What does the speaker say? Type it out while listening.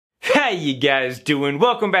How you guys doing?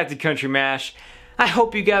 Welcome back to Country Mash. I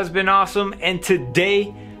hope you guys have been awesome, and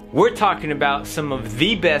today we're talking about some of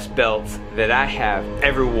the best belts that I have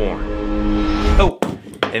ever worn. Oh,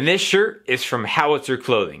 and this shirt is from HOWITZER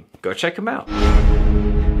clothing. Go check them out.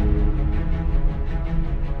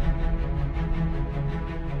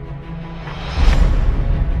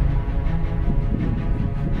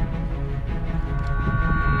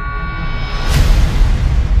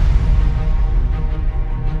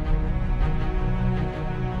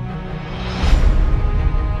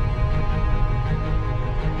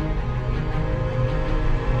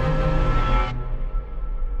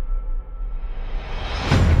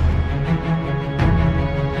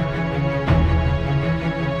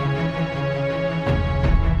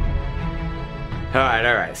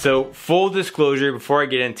 Alright, so full disclosure before I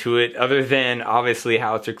get into it, other than obviously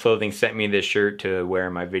HOWITZER clothing sent me this shirt to wear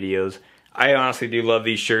in my videos, I honestly do love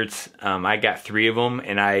these shirts. I got 3 of them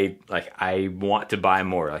and I want to buy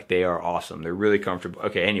more. Like, they are awesome. They're really comfortable.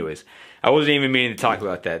 Okay, anyways, I wasn't even meaning to talk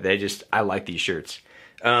about that. I like these shirts.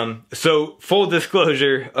 So full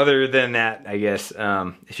disclosure, other than that, I guess,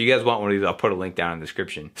 if you guys want one of these, I'll put a link down in the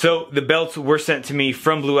description. So the belts were sent to me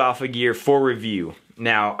from Blue Alpha Gear for review.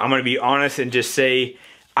 Now, I'm going to be honest and just say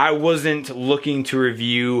I wasn't looking to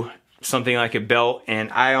review something like a belt,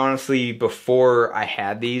 and I honestly, before I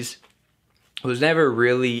had these, was never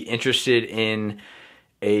really interested in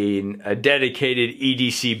a dedicated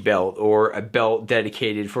EDC belt or a belt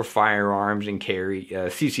dedicated for firearms and carry,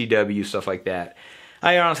 CCW, stuff like that.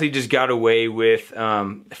 I honestly just got away with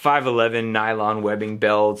 511 nylon webbing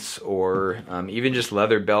belts, or even just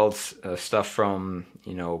leather belts, stuff from,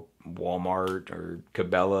 you know, Walmart or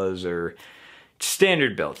Cabela's, or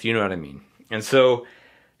standard belts, you know what I mean. And so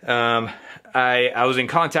I was in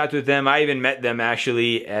contact with them. I even met them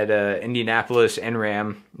actually at Indianapolis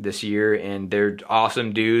NRAM this year, and they're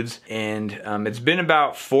awesome dudes. And it's been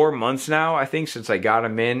about 4 months now, I think, since I got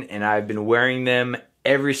them in, and I've been wearing them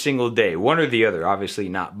every single day, one or the other, obviously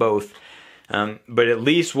not both, but at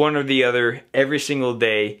least one or the other every single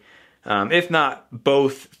day. If not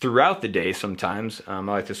both throughout the day sometimes. I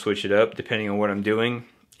like to switch it up depending on what I'm doing.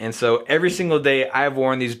 And so every single day I've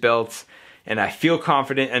worn these belts, and I feel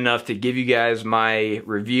confident enough to give you guys my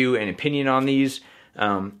review and opinion on these.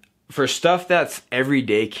 For stuff that's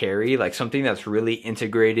everyday carry, like something that's really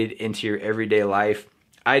integrated into your everyday life,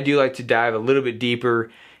 I do like to dive a little bit deeper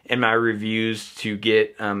in my reviews to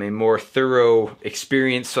get a more thorough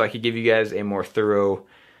experience, so I could give you guys a more thorough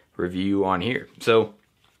review on here. So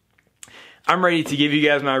I'm ready to give you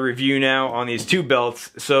guys my review now on these 2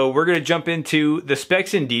 belts. So we're going to jump into the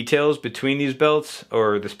specs and details between these belts,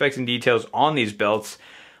 or the specs and details on these belts.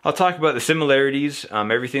 I'll talk about the similarities,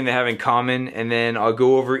 everything they have in common, and then I'll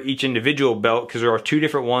go over each individual belt, because there are 2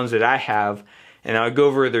 different ones that I have, and I'll go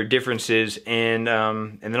over their differences, and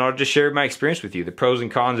then I'll just share my experience with you, the pros and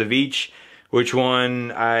cons of each, which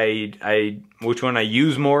one I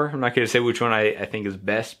use more. I'm not going to say which one I think is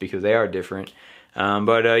best, because they are different.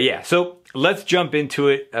 Yeah, so let's jump into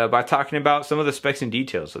it by talking about some of the specs and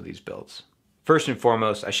details of these belts. First and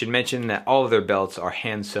foremost, I should mention that all of their belts are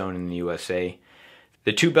hand sewn in the USA.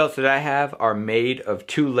 The 2 belts that I have are made of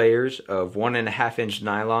 2 layers of 1.5 inch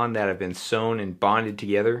nylon that have been sewn and bonded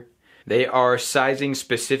together. They are sizing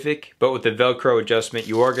specific, but with the Velcro adjustment,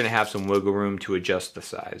 you are going to have some wiggle room to adjust the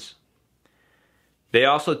size. They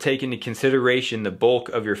also take into consideration the bulk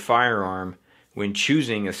of your firearm when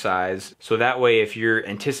choosing a size, so that way if you're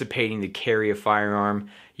anticipating to carry a firearm,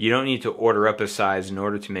 you don't need to order up a size in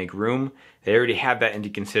order to make room. They already have that into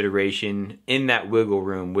consideration in that wiggle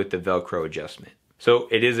room with the Velcro adjustment. So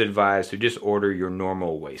it is advised to just order your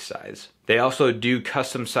normal waist size. They also do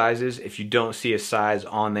custom sizes if you don't see a size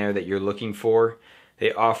on there that you're looking for.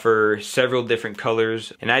 They offer several different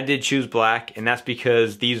colors, and I did choose black, and that's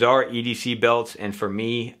because these are EDC belts, and for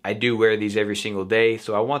me, I do wear these every single day,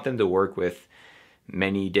 so I want them to work with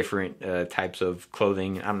many different types of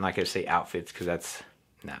clothing. I'm not going to say outfits, because that's,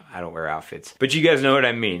 no, I don't wear outfits. But you guys know what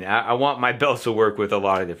I mean. I want my belts to work with a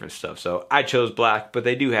lot of different stuff. So I chose black, but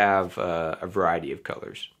they do have a variety of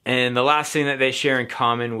colors. And the last thing that they share in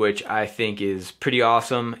common, which I think is pretty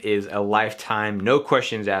awesome, is a lifetime, no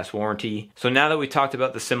questions asked warranty. So now that we talked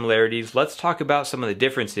about the similarities, let's talk about some of the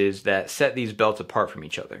differences that set these belts apart from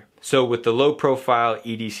each other. So with the low profile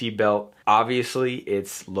EDC belt, obviously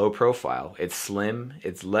it's low profile. It's slim,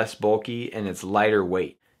 it's less bulky, and it's lighter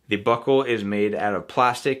weight. The buckle is made out of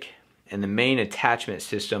plastic, and the main attachment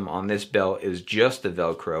system on this belt is just the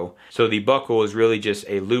Velcro. So the buckle is really just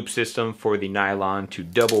a loop system for the nylon to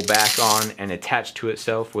double back on and attach to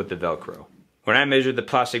itself with the Velcro. When I measured the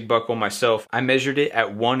plastic buckle myself, I measured it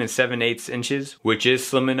at 1 7/8 inches, which is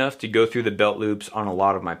slim enough to go through the belt loops on a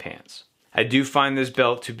lot of my pants. I do find this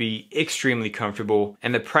belt to be extremely comfortable,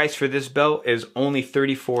 and the price for this belt is only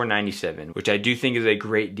 $34.97, which I do think is a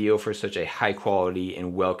great deal for such a high quality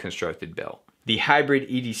and well constructed belt. The hybrid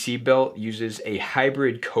EDC belt uses a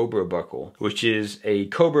hybrid Cobra buckle, which is a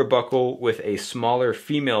Cobra buckle with a smaller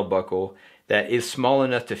female buckle that is small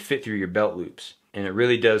enough to fit through your belt loops, and it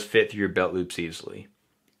really does fit through your belt loops easily.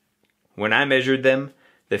 When I measured them,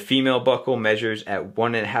 the female buckle measures at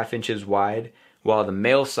 1.5 inches wide, while the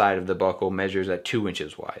male side of the buckle measures at 2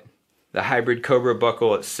 inches wide. The hybrid Cobra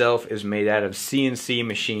buckle itself is made out of CNC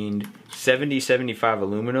machined 7075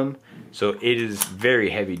 aluminum, so it is very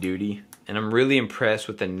heavy duty, and I'm really impressed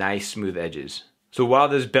with the nice smooth edges. So while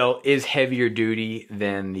this belt is heavier duty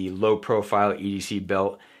than the low profile EDC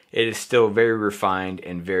belt, it is still very refined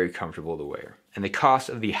and very comfortable to wear. And the cost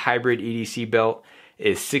of the hybrid EDC belt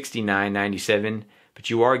is $69.97, but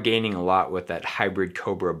you are gaining a lot with that hybrid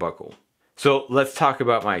Cobra buckle. So let's talk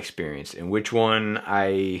about my experience and which one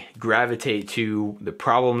I gravitate to, the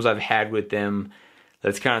problems I've had with them.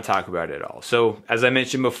 Let's kind of talk about it all. So as I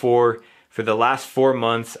mentioned before, for the last 4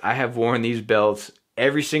 months, I have worn these belts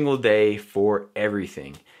every single day for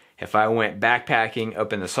everything. If I went backpacking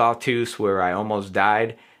up in the Sawtooth where I almost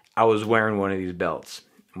died, I was wearing one of these belts.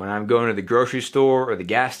 When I'm going to the grocery store or the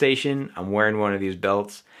gas station, I'm wearing one of these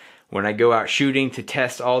belts. When I go out shooting to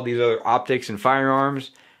test all these other optics and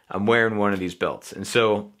firearms, I'm wearing one of these belts. And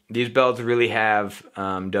so these belts really have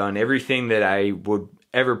done everything that I would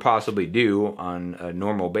ever possibly do on a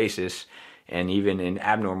normal basis and even an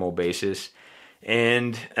abnormal basis.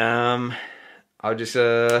 And I'll just,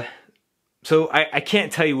 so I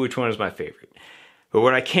can't tell you which one is my favorite. But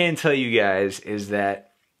what I can tell you guys is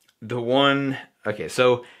that the one, okay,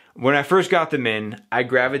 so when I first got them in, I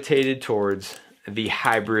gravitated towards the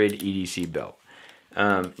hybrid EDC belt.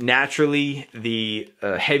 Naturally, the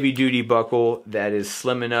heavy duty buckle that is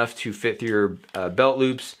slim enough to fit through your belt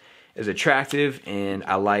loops is attractive, and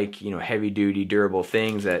I like, you know, heavy duty durable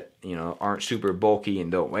things that, you know, aren't super bulky and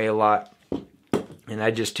don't weigh a lot.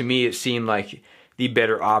 And to me, it seemed like the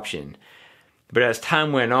better option. But as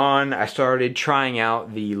time went on, I started trying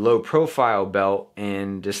out the low profile belt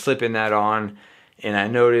and just slipping that on, and I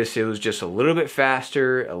noticed it was just a little bit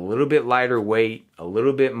faster, a little bit lighter weight, a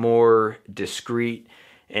little bit more discreet.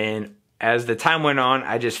 And as the time went on,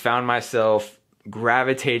 I just found myself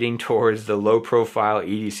gravitating towards the low profile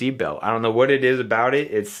EDC belt. I don't know what it is about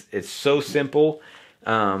it. It's so simple,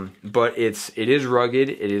 but it is rugged,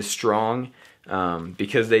 it is strong,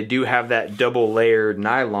 because they do have that double layered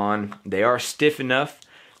nylon. They are stiff enough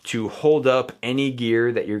to hold up any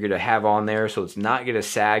gear that you're gonna have on there, so it's not gonna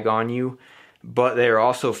sag on you. But they're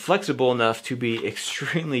also flexible enough to be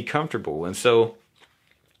extremely comfortable. And so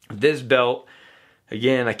this belt,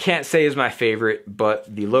 again, I can't say is my favorite, but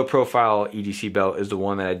the low profile EDC belt is the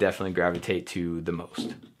one that I definitely gravitate to the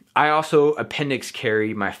most. I also appendix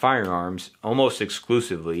carry my firearms almost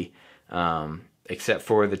exclusively, except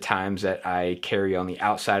for the times that I carry on the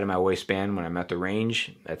outside of my waistband when I'm at the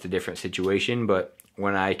range. That's a different situation, but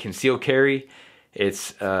when I conceal carry,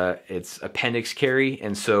 it's appendix carry,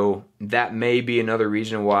 and so that may be another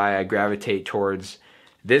reason why I gravitate towards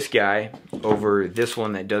this guy over this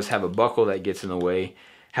one that does have a buckle that gets in the way.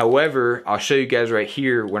 However, I'll show you guys right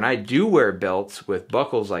here, when I do wear belts with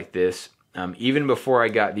buckles like this, even before I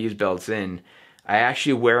got these belts in, I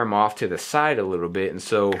actually wear them off to the side a little bit, and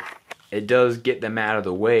so it does get them out of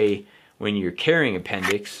the way when you're carrying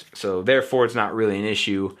appendix, so therefore it's not really an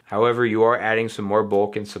issue. However, you are adding some more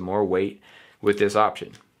bulk and some more weight with this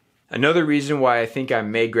option. Another reason why I think I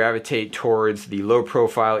may gravitate towards the low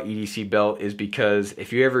profile EDC belt is because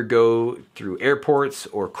if you ever go through airports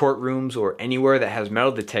or courtrooms or anywhere that has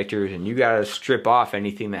metal detectors and you gotta strip off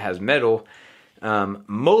anything that has metal,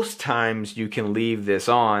 most times you can leave this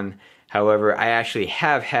on. However, I actually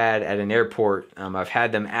have had at an airport, I've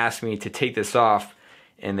had them ask me to take this off,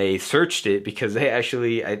 and they searched it because they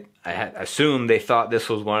actually, I assumed they thought this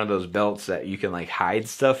was one of those belts that you can like hide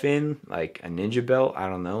stuff in, like a ninja belt. I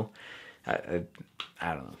don't know. I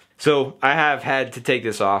don't know. So I have had to take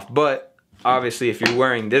this off, but obviously if you're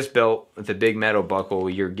wearing this belt with a big metal buckle,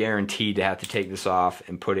 you're guaranteed to have to take this off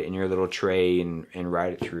and put it in your little tray and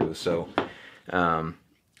ride it through. So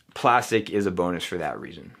plastic is a bonus for that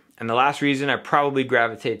reason. And the last reason I probably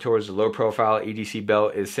gravitate towards the low profile EDC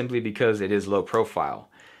belt is simply because it is low profile.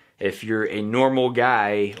 If you're a normal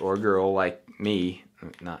guy or girl like me,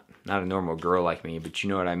 not a normal girl like me, but you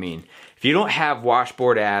know what I mean. If you don't have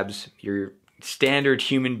washboard abs, you're a standard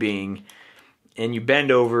human being, and you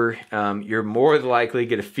bend over, you're more than likely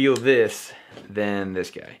going to feel this than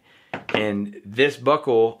this guy. And this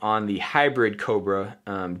buckle on the hybrid Cobra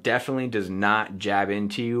definitely does not jab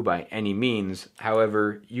into you by any means.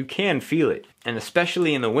 However, you can feel it. And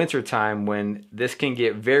especially in the winter time when this can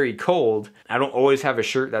get very cold, I don't always have a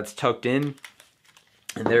shirt that's tucked in.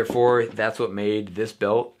 And therefore, that's what made this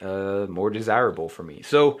belt more desirable for me.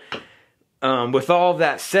 So, with all of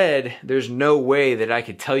that said, there's no way that I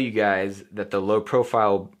could tell you guys that the low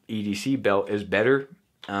profile EDC belt is better.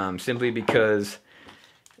 Simply because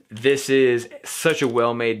this is such a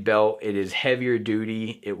well-made belt. It is heavier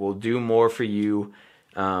duty. It will do more for you.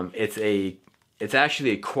 It's actually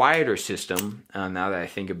a quieter system now that I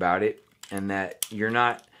think about it, and that you're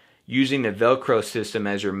not using the Velcro system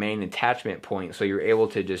as your main attachment point, so you're able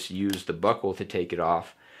to just use the buckle to take it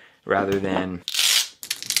off rather than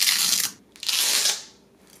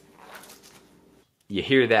you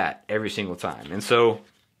hear that every single time. And so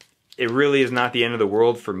it really is not the end of the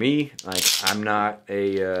world for me. Like, I'm not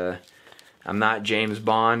James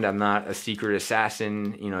Bond. I'm not a secret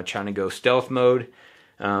assassin, you know, trying to go stealth mode.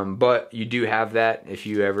 But you do have that if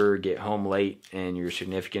you ever get home late and your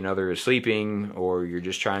significant other is sleeping, or you're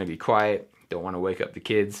just trying to be quiet, don't want to wake up the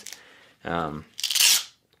kids.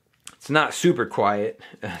 It's not super quiet,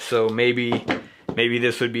 so maybe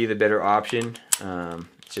this would be the better option.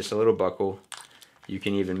 It's just a little buckle. You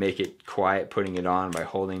can even make it quiet putting it on by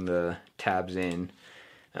holding the tabs in.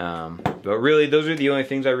 But really, those are the only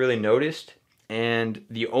things I really noticed. And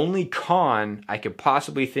the only con I could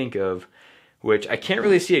possibly think of, which I can't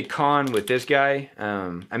really see a con with this guy.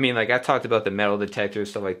 I mean, like I talked about the metal detector,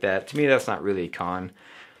 stuff like that. To me, that's not really a con.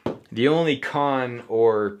 The only con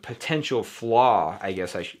or potential flaw, I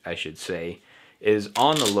guess I should say, is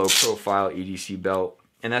on the low profile EDC belt.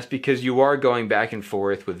 And that's because you are going back and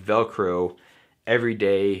forth with Velcro every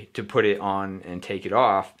day to put it on and take it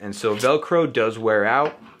off. And so Velcro does wear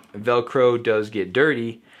out, Velcro does get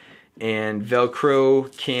dirty, and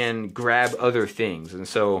Velcro can grab other things. And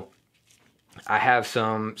so I have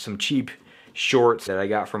some cheap shorts that I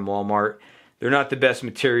got from Walmart. They're not the best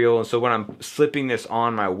material, and so when I'm slipping this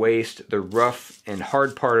on my waist, the rough and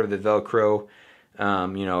hard part of the Velcro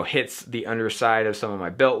you know, hits the underside of some of my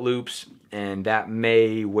belt loops, and that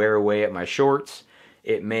may wear away at my shorts.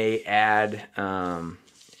 It may add,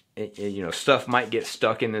 you know, stuff might get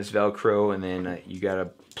stuck in this Velcro, and then you gotta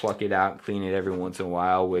pluck it out and clean it every once in a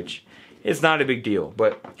while, which is not a big deal.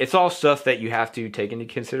 But it's all stuff that you have to take into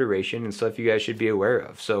consideration and stuff you guys should be aware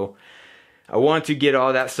of. So I want to get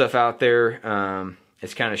all that stuff out there.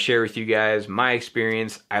 It's kind of share with you guys my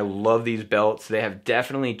experience. I love these belts. They have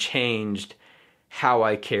definitely changed how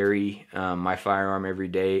I carry my firearm every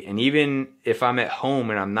day. And even if I'm at home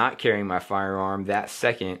and I'm not carrying my firearm that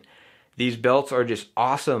second, these belts are just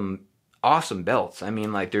awesome belts. I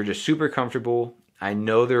mean, like, they're just super comfortable. I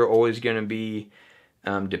know they're always going to be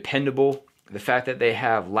dependable. The fact that they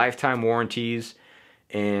have lifetime warranties,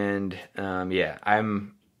 and yeah,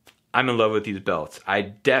 I'm in love with these belts. I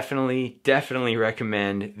definitely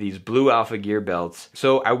recommend these Blue Alpha Gear belts.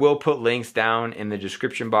 So I will put links down in the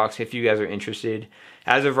description box if you guys are interested.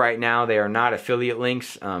 As of right now, they are not affiliate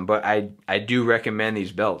links, but I do recommend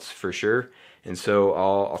these belts for sure. And so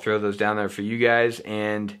I'll throw those down there for you guys.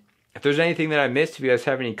 And if there's anything that I missed, if you guys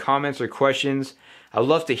have any comments or questions, I'd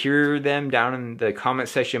love to hear them down in the comment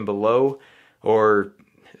section below. Or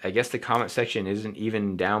I guess the comment section isn't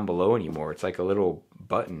even down below anymore. It's like a little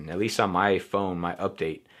button, at least on my phone, my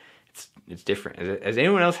update. It's different. Has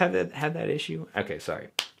anyone else had that issue? Okay, sorry.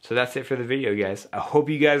 So that's it for the video, guys. I hope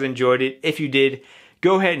you guys enjoyed it. If you did,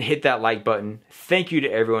 go ahead and hit that like button. Thank you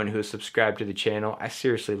to everyone who has subscribed to the channel. I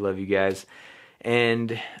seriously love you guys.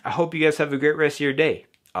 And I hope you guys have a great rest of your day.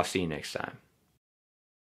 I'll see you next time.